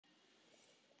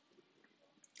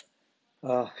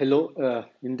Hello,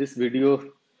 in this video,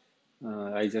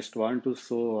 I just want to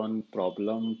show one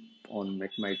problem on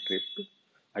Make My Trip.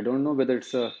 I don't know whether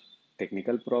it's a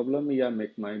technical problem या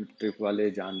Make My Trip वाले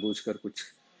जानबूझकर कुछ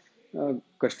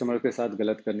customer के साथ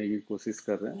गलत करने की कोशिश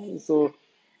कर रहे हैं.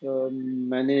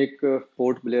 मैंने एक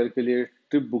पोर्ट ब्लेयर के लिए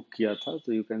ट्रिप बुक किया था,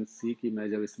 तो यू कैन सी कि मैं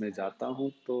जब इसमें जाता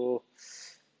हूँ तो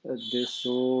दे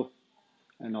show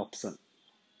an option.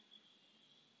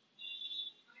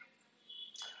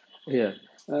 Yeah,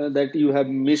 that you have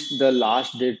missed the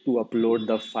last date to upload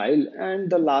the file, and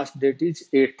the last date is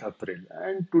 8th April,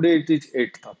 and today it is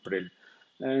 8th April.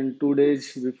 And 2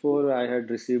 days before, I had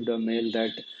received a mail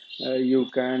that you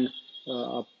can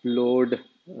upload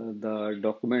the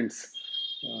documents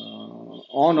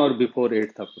on or before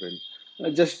 8th April.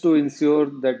 Just to ensure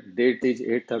that date is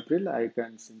 8th April, I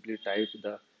can simply type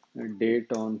the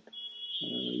date on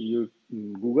you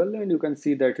Google, and you can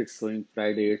see that it's showing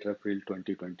Friday 8 April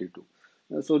 2022.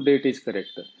 So date is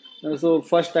correct. So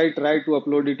first I tried to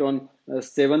upload it on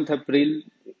 7th April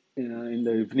in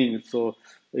the evening. So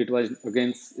it was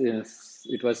again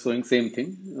it was showing same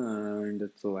thing, and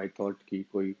so I thought कि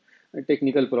कोई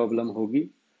technical problem होगी.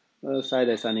 शायद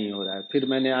ऐसा नहीं हो रहा है. फिर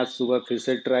मैंने आज सुबह फिर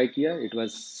से ट्राई किया. It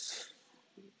was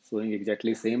showing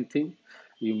exactly same thing.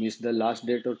 You missed the last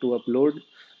date or to upload,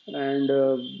 and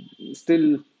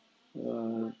still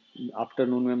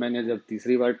afternoon में मैंने जब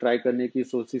तीसरी बार ट्राई करने की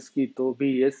कोशिश की तो भी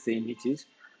ये सेम ही चीज़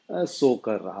शो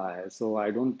कर रहा है. सो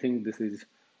I don't think this is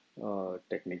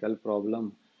technical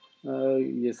problem.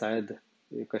 ये शायद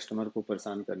कस्टमर को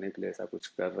परेशान करने के लिए ऐसा कुछ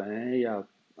कर रहे हैं, या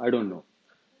I don't know.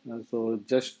 So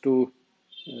just to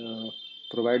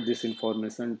provide this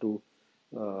information to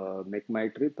make my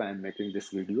trip, I am making this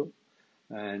video.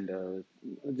 And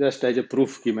just as a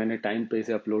proof कि मैंने टाइम पे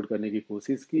इसे अपलोड करने की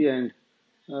कोशिश की, and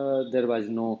there was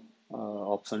no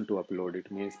option to upload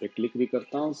it. मैं इस पर क्लिक भी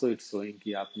करता हूँ, सो इट्स शोइंग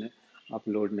कि आपने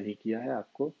अपलोड नहीं किया है,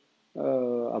 आपको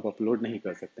अब अपलोड नहीं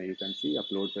कर सकते. यू कैन सी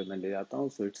अपलोड पे मैं ले जाता हूँ,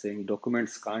 so it's saying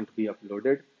documents can't be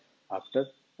uploaded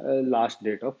after last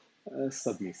date of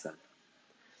submission.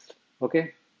 Okay,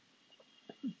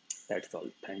 that's all.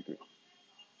 Thank you.